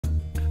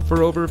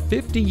For over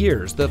 50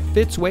 years, the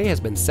Fitzway has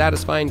been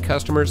satisfying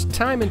customers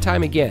time and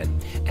time again.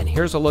 And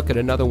here's a look at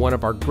another one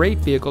of our great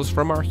vehicles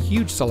from our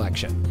huge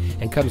selection,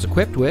 and comes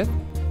equipped with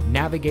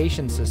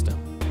navigation system,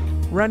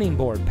 running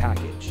board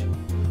package,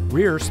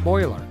 rear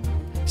spoiler,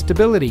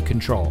 stability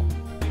control,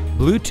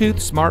 Bluetooth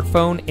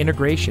smartphone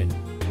integration,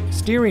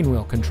 steering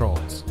wheel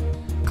controls,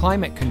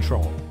 climate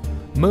control,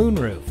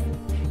 moonroof,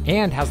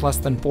 and has less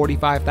than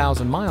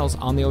 45,000 miles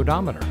on the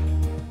odometer.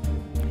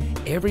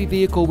 Every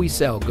vehicle we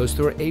sell goes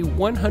through a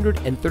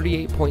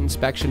 138-point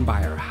inspection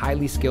by our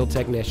highly skilled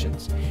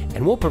technicians,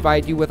 and we'll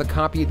provide you with a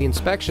copy of the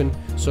inspection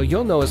so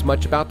you'll know as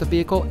much about the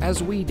vehicle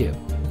as we do.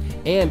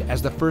 And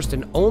as the first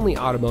and only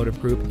automotive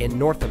group in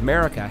North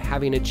America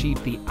having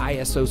achieved the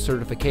ISO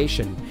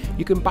certification,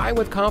 you can buy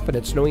with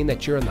confidence knowing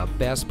that you're in the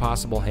best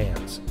possible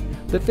hands.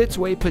 The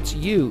Fitzway puts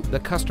you, the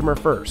customer,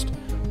 first.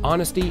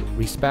 Honesty,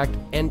 respect,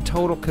 and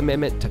total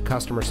commitment to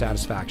customer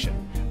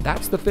satisfaction.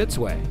 That's the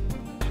Fitzway.